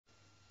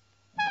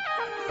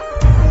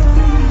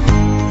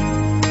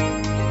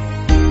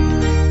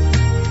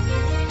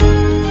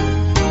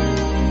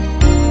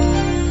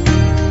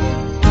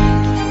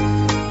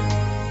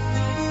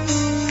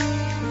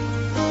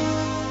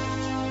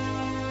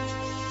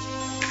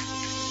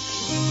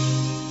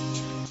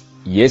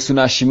Yesu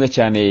nashimwe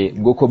cyane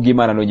bwoko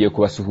bw'Imana, nongeye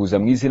kubasuhuza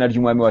mu izina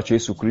ry'umwami wacu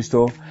Yesu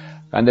Kristo,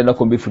 kandi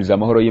nako mbifuriza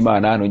amahoro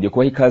y'Imana. Nongeye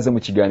kubaha ikaze mu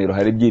kiganiro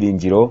hari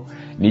Ibyiringiro.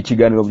 Ni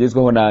ikiganiro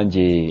bugezweho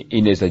nanjye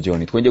Ineza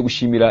John. Twongeye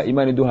gushimira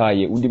Imana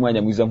iduhaye undi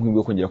mwanya mwiza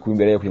nk'uyu kongera kuba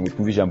imbere yayo kugira ngo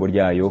twumve ijambo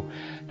ryayo.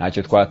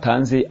 Ntacyo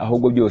twatanze,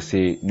 ahubwo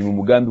byose ni mu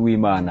mugambi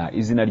w'Imana.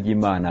 Izina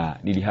ry'Imana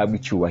nirihabwe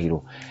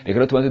icyubahiro.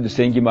 Reka tubanze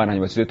dusenge Imana,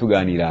 hanyuma tuze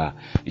tuganira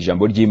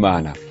ijambo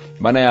ry'Imana.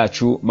 Mana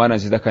yacu, Mana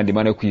nziza kandi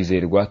Mana yo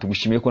kwizerwa,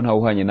 tugushimiye ko ntawe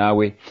uhanye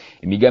nawe.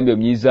 Imigambi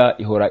myiza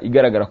ihora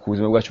igaragara ku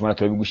buzima bwacu, Mana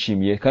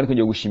turabigushimiye, kandi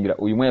twongeye gushimira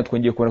uyu mwanya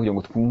twongeye kubona kugira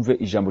ngo twumve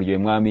ijambo ryawe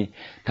Mwami.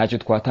 Ntacyo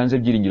twatanze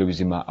byiringiro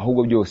bizima,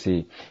 ahubwo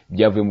byose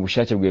byavuye mu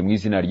bushake bwawe mu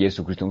izina rya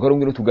Yesu Kristo. Ngaro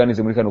ngiro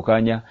tuganize muri kano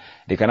kanya,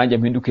 reka nanjye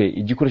mpinduke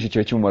igikoresho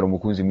cyawe cy'umumaro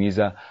mukunzi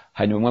mwiza,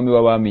 hanyuma Mwami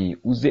w'abami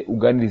uze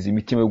uganiriza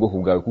imitima y'ubwoko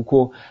bwawe,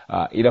 kuko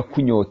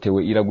irakunyotewe,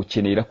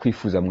 iragukeneye,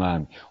 irakwifuza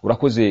Mwami.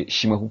 Urakoze,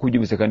 shimwa kuko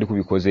ubyumvise kandi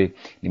kubikoze,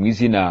 ni mu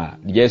izina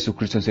rya Yesu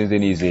Kristo nsenze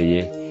nizeye,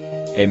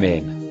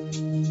 amen.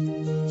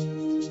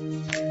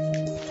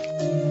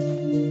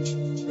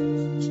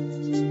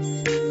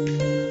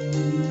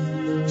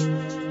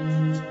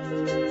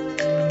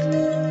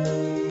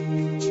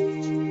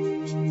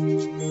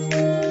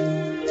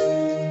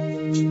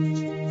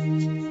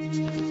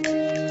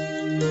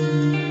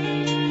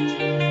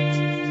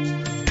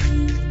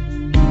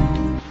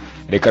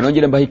 Reka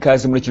nongere mbahe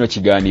ikaze muri kino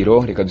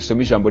kiganiro. Reka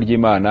dusome ijambo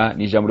ry'Imana.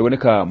 Ni ijambo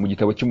riboneka mu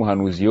gitabo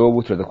cy'umuhanuzi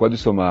Yobu. Turaza kuba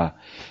dusoma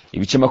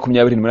ibice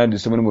 28,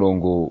 dusome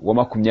n'umurongo wa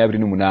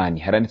 28.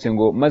 Haranditse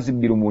ngo, maze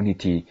ibwira umuntu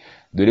iti,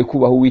 dore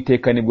kubaho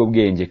Uwiteka nibwo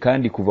bwenge,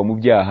 kandi kuva mu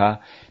byaha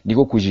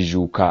niko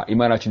kujijuka.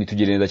 Imana yacu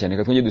nitugire neza cyane.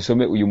 Reka twongere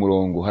dusome uyu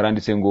murongo.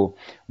 Haranditse ngo,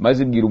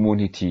 maze ibwira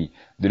umuntu iti,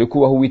 dore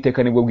kubaho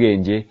Uwiteka nibwo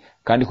bwenge,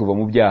 kandi kuva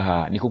mu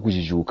byaha niko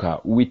kujijuka.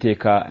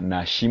 Uwiteka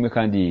nashimwe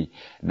kandi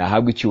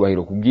nahabwe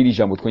icyubahiro kubwira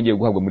ijambo twongeye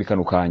guhabwa muri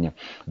kano kanya.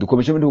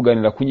 Dukomeje muri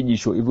kuganira ku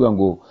nyigisho ivuga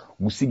ngo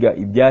gusiga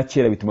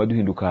ibyakera bituma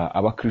duhinduka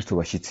abakristo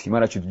bashyitse.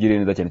 Imana yacu tugire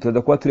neza cyane.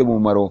 Tuza kuba tureba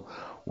umumaro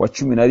wa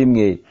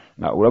 11.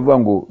 Uravuga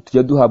ngo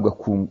tujya duhabwa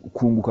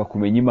kunguka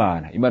kumenya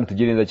Imana. Imana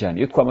tugire neza cyane.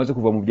 Iyo twamaze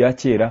kuva mu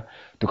byakera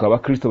tukaba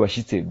abakristo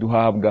bashyitse,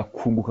 duhabwa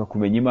kunguka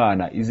kumenya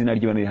Imana. Izina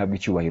ry'Imana rihabwa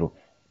icyubahiro.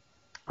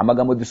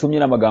 Amagambo dusomye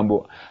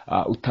n'amagambo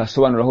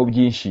utasobanuraho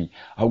byinshi,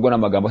 ahubwo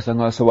n'amagambo asa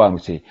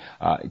nk'asobanutse,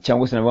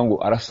 cyangwa se navuga ngo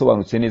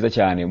arasobanutse neza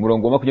cyane.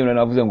 Umurongo wa 20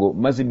 navuze ngo,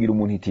 maze ibwira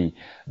umuntu iti,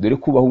 dore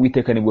kubaho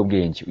Uwiteka nibwo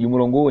bwenge. Uyu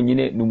murongo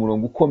wonyine ni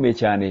umurongo ukomeye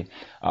cyane.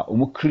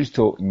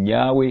 Umukristo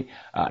nyawe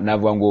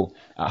navuga ngo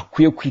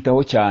akwiye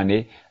kwitaho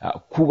cyane.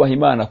 Kubaha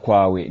Imana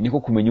kwawe niko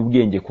kumenya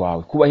ubwenge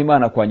kwawe. Kubaha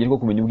Imana kwanjye niko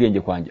kumenya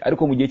ubwenge kwanjye.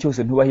 Ariko mu gihe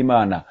cyose ntubaha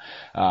Imana,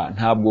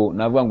 ntabwo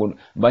navuga ngo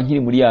mba nkiri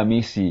muri ya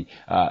minsi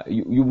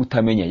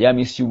y'ubutamenya, ya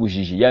minsi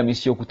y'ubujiji, ya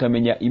minsi yo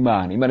kutamenya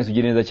Imana. Imana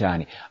tugire neza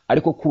cyane.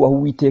 Ariko kubaha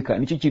Uwiteka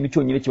nicyo kintu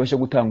cyonyine kibasha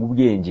gutanga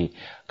ubwenge,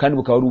 kandi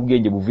bukaba ari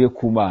ubwenge buvuye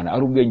ku Mana,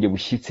 ari ubwenge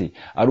bushyitse,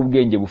 ari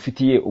ubwenge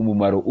bufitiye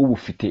umumaro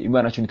ubufite.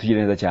 Imana yacu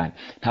nitugire neza cyane.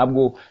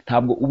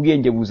 Ntabwo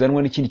ubwenge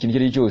buzanwa n'ikindi kintu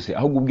cyose cyose,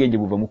 ahubwo ubwenge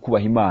buva mu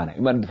kubaha Imana.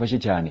 Imana dufashe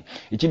cyane.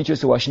 Ikindi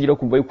cyose washingira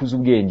kumva yuko uzi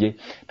ubwenge,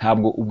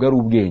 ntabwo ubwo ari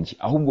ubwenge,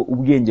 ahubwo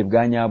ubwenge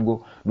bwa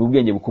nyabwo ni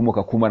ubwenge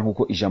bukomoka ku Mana,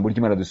 nkuko ijambo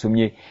ry'Imana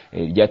dusomye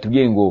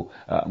ryatubwiye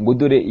ngo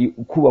dore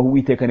kubaha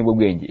Uwiteka nibwo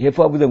bwenge.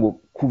 Hepfo havuze ngo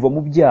kuva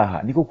mu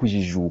byaha niko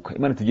kujijuka.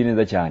 Imana tugire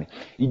neza cyane.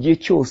 Igihe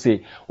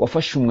cyose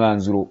wafashe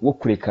umwanzuro wo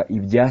kureka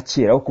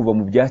ibyakera, wo kuva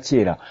mu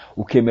byakera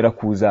ukemera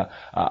kuza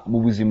mu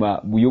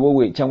buzima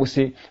buyobowe cyangwa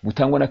se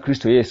butangwa na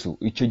Kristo Yesu,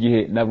 icyo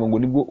gihe navuga ngo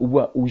nibwo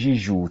uba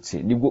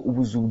ujijutse, nibwo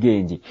ubuze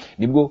ubwenge,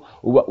 nibwo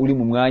uba uri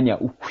mu mwanya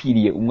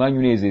ukwiriye, umwanya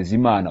unezeza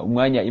Imana,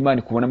 umwanya Imana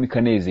ikubonamo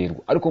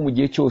ikanezerwa. Ariko mu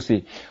gihe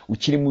cyose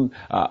ukiri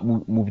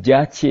mu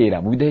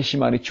byakera, mu bidahesha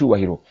Imana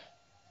icyubahiro,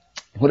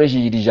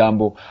 nkoresheje iri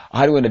jambo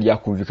ahari wenda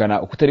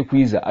ryakumvikana ukutari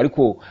kwiza,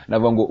 ariko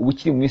navuga ngo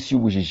ubukiri mu minsi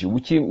y'ubujiji,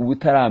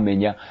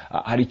 ubutaramenya,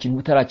 hari ikintu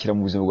utarakira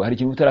mu buzima bwawe, hari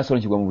ikintu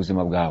utarasobanukirwa mu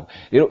buzima bwawe.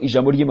 Rero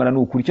ijambo ry'Imana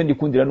n'ukuri, icyo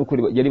ndikundira n'uko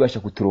yaribasha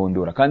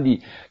kuturondora,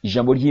 kandi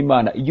ijambo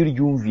ry'Imana iyo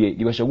ryumviye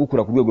ribasha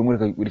gukura ku rwego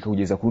rumwe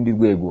rikakugeza ku rundi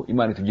rwego.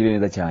 Imana tugire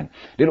neza cyane.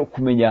 Rero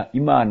kumenya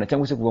Imana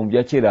cyangwa se kuva mu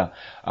byakera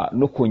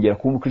no kongera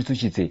kuba umukristo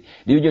ushyitse,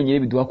 niyo byonyine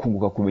biduha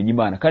kunguka kumenya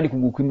Imana. Kandi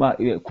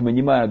kumenya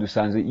Imana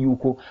dusanze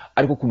yuko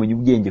ariko kumenya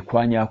ubwenge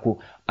kwa nyako,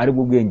 ari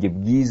bwo bwenge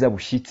bwiza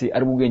bushyitse,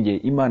 ari bwo bwenge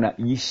Imana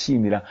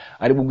yishimira,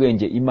 ari bwo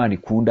bwenge Imana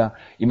ikunda.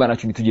 Imana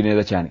yacu nitugire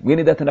neza cyane.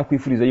 Mwene data,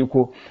 ndakwifuriza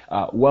yuko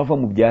wava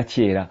mu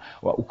byakera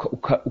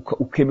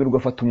ukemera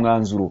ugafata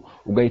umwanzuro,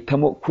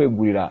 ugahitamo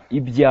kwegurira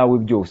ibyawe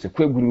byose,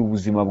 kwegurira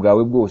ubuzima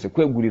bwawe bwose,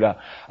 kwegurira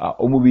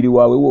umubiri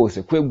wawe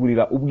wose,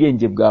 kwegurira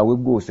ubwenge bwawe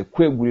bwose,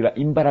 kwegurira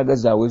imbaraga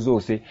zawe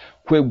zose,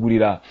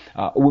 kwegurira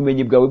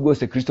ubumenyi bwawe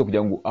bwose Kristo,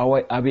 kugira ngo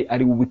abe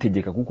ari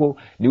ubutegeka, kuko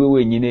niwe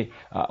wenyine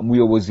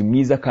muyobozi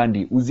mwiza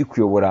kandi uzi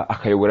kuyobora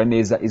akayobora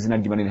neza. Izina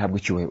ry'Imana rihabwe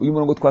icyubahiro. Uyu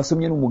murongo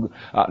twasomye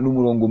ni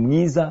umurongo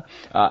mwiza,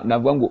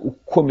 navuga ngo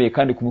ukomeye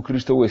kandi ku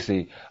mukristo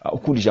wese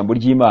ukunda ijambo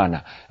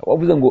ry'Imana.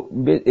 Wavuze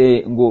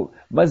ngo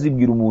maze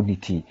ibwira umuntu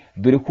iti,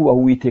 dore kubaho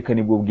Uwiteka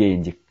nibwo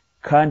bwenge,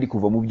 kandi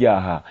kuva mu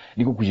byaha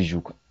niko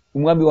kujijuka.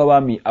 Umwami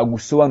w'abami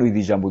agusobanurira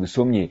ijambo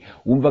dusomye,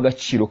 wumva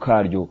agaciro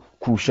karyo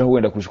kurushaho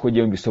wenda kurusha uko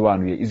ngiye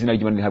mbisobanuye. Izina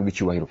ry'Imana rihabwe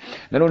icyubahiro.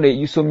 Nanone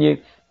iyo usomye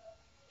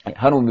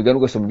hano mu migani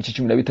ugasoma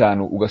ibice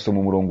 15 ugasoma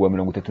umurongo wa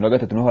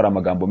 33 naho hari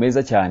amagambo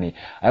meza cyane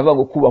ayavuga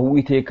ngo kubaha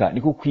Uwiteka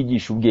niko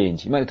kwigisha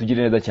ubwenge. Imana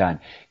tugire neza cyane.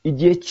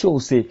 Igihe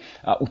cyose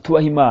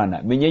utubaha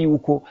Imana menya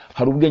yuko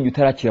hari ubwenge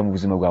utarakira mu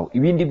buzima bwawe.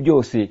 Ibindi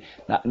byose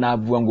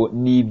navuga ngo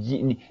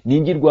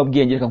ningirwa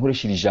bwenge, reka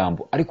nkoresha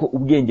ijambo, ariko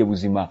ubwenge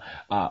buzima,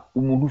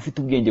 umuntu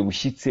ufite ubwenge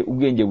bushyitse,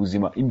 ubwenge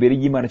buzima imbere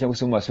y'Imana cyangwa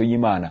se mu maso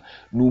y'Imana,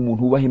 ni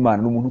umuntu ubaha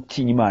Imana, ni umuntu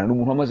utinya Imana, ni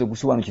umuntu wamaze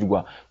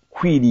gusobanukirwa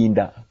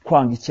kwirinda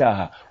kwanga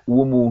icyaha.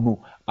 Uwo muntu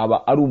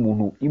aba ari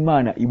umuntu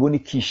Imana ibona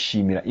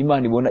ikishimira,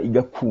 Imana ibona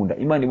igakunda,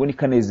 Imana ibona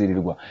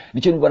ikanezererwa.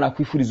 Nicyo numva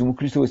nakwifuriza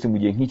umukristo wese mu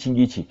gihe nk'iki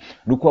ngiki,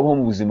 nuko wabaho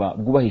mu buzima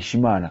bwubahisha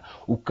Imana,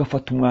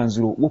 ugafata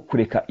umwanzuro wo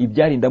kureka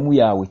ibyarindamu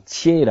yawe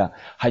kera,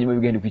 hanyuma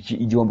bigahinduka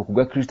igihombo ku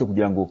bwa Kristo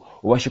kugira ngo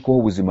ubashe kubaho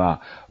ubuzima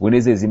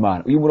bunezeza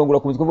Imana. Uyu murongo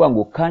urakomeza kuvuga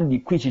ngo kandi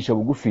kwicisha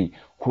bugufi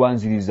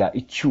kubanziriza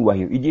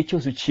icyubahiro. Igihe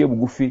cyose uciye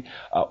bugufi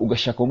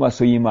ugashaka mu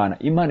maso y'Imana,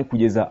 Imana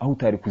kugeza aho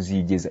utari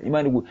kuzigeza.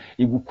 Imana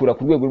igukura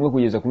ku rwego rumwe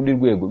kugeza ku rundi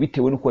rwego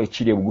bitewe nuko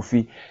waciriye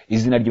bugufi.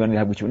 Izina ry'Imana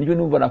rihabwa icyubahiro. Nibyo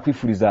numva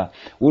nakwifuriza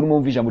uri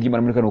mu ijambo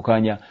ry'Imana muri kano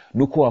kanya,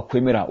 nuko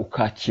wakwemera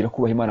ukakira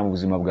kubaha Imana mu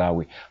buzima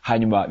bwawe,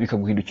 hanyuma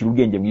bikaguhindukira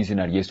ubwenge mu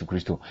izina rya Yesu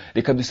Kristo.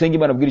 Reka dusenge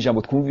Imana bw'iri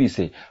jambo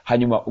twumvise,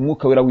 hanyuma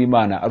umwuka wera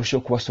w'Imana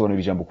arushaho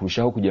kubasobanurira ijambo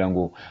kurushaho, kugira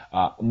ngo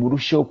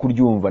murusheho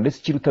kuryumva,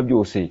 ndetse kiruta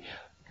byose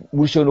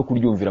murushaho no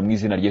kuryumvira mu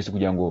izina rya Yesu,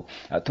 kugira ngo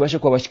tubashe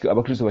kuba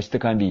abakristo bashyitse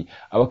kandi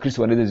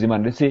abakristo banezeza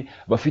Imana, ndetse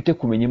bafite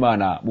kumenya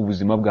Imana mu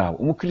buzima bwabo.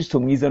 Umukristo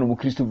mwiza ni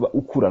umukristo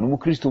ukura, ni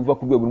umukristo uva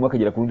ku rwego rumwe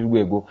akagera ku rundi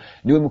rwego.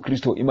 Niwe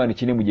mukristo Imana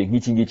ikeneye mu gihe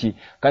nk'iki ngiki,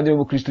 kandi niwe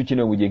mukristo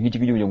ukeneye mu gihe nk'iki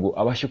kugira ngo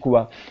abashe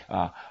kuba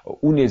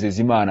unezeza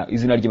Imana.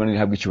 Izina ry'Imana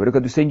rihabwa icyubahiro. Reka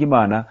dusenge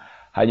Imana,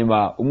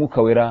 hanyuma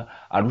umwuka wera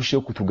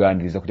arusheho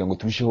kutuganiriza kugira ngo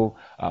turusheho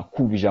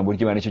kumva ijambo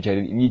ry'Imana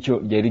nicyo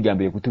ryari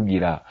rigambiriye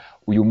kutubwira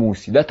uyu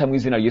munsi. Data mu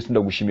izina rya Yesu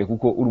ndagushimiye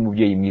kuko uri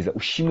umubyeyi mwiza,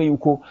 ushimwe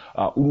yuko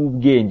uri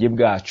ubwenge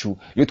bwacu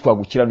iyo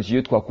twagukiranukiye,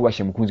 iyo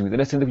twakubashye mukunzi mwiza.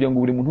 Ndasenze kugira ngo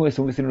buri muntu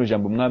wese wumvise rino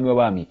jambo, mwami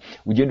w'abami,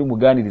 ugende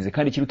umuganirize,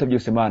 kandi ikiruta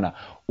byose Mana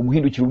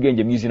umuhindukire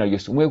ubwenge mu izina rya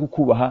Yesu. Umuhe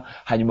kukubaha,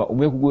 hanyuma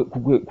umuhe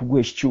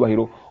kuguhesha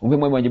icyubahiro, umuhe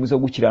mwami wanjye mwiza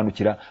wo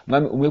gukiranukira,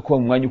 mwami umuhe kuba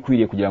mu mwanya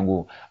ukwiriye kugira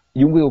ngo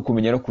yunguke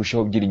kumenya no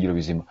kurushaho ibyiringiro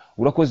bizima.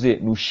 Urakoze,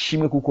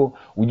 nushimwe kuko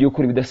ugiye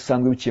gukora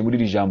ibidasanzwe biciye muri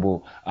iri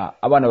jambo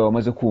abana bawe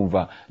bamaze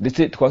kumva,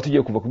 ndetse twaba tugiye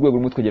kuva ku rwego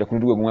rumwe tukagera ku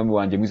rundi rwego, mwami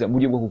wanjye mwiza, mu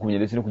buryo bwo kukumenya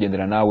ndetse no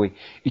kugendera nawe.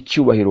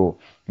 Icyubahiro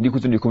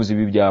ndikuzo ndikomeza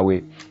ibi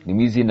byawe, ni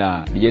mu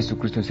izina rya Yesu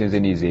Kristo nsenze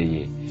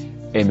nizeye,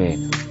 amen.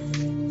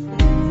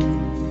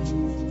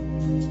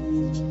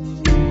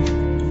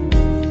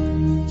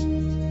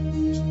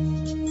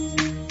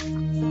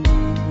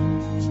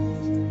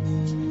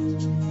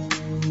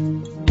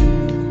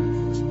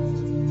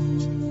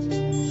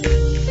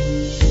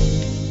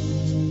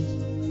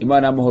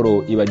 Imana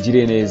y'amahoro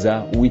ibagire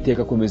neza,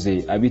 Uwiteka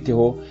akomeze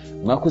abiteho.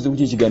 Mwakoze ku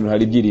Icyiganiro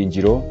hari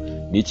Ibyiringiro,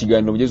 ni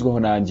ikiganiro bugezweho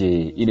nanjye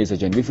Ineza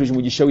cyane. Bifurije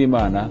umugisha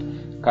w'Imana,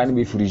 kandi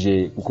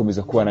bifurije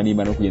gukomeza kubana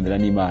n'Imana no kugendera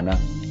n'Imana,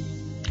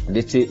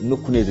 ndetse no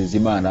kunezeza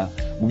Imana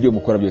mu byo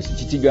mukora byose.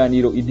 Iki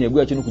kiganiro intego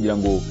yacyo no kugira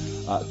ngo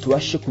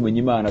tubashe kumenya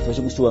Imana,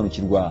 tubashe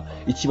gusobanukirwa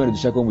icyo Imana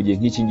dushakaho mu gihe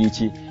nk'iki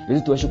ngiki,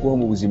 ndetse tubashe kubaho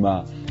mu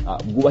buzima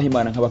bwubaha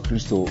Imana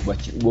nk'abakristo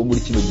bo muri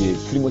kino gihe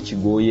turimo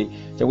kigoye,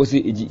 cyangwa se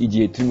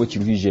igihe turimo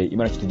kiruhije.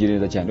 Imana kitugire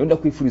neza cyane.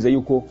 Ndakwifuriza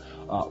yuko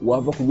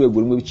wava ku rwego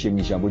rumwe biciye mu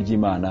ijambo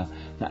ry'Imana.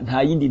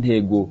 Nta yindi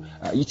ntego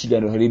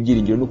y'ikiganiro hari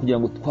Ibyiringiro no kugira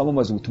ngo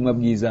twamamaze ubutumwa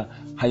bwiza,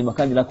 hanyuma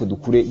kandi nako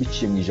dukure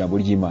biciye mu ijambo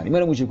ry'Imana.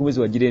 Imana mwije komeze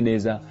bagire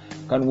neza,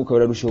 kandi umwuka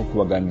wera arushaho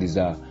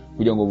kubaganiriza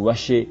kugira ngo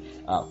mubashe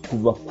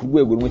kuva ku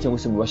rwego rumwe, cyangwa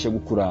se mubashe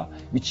gukura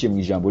biciye mu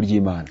ijambo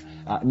ry'Imana.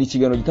 Ni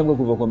ikiganiro gitangwa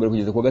kuva ku mbere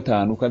kugeza ku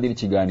gatanu, kandi ni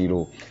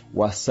ikiganiro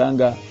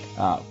wasanga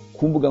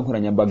ku mbuga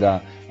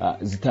nkoranyambaga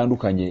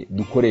zitandukanye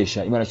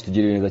dukoresha. Imana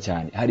kitugire neza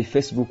cyane. Hari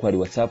Facebook, hari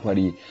WhatsApp,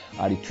 hari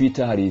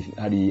Twitter,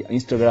 hari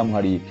Instagram,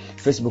 hari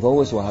Facebook, aho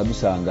hose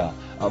wahadusanga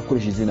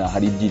ukoresha izina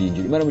hari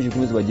Ibyiringiro. Imana mwije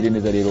komeze bagire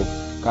neza rero,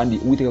 kandi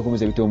Uwiteka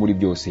akomeze biteho muri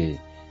byose.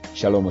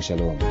 Shalom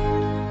shalom.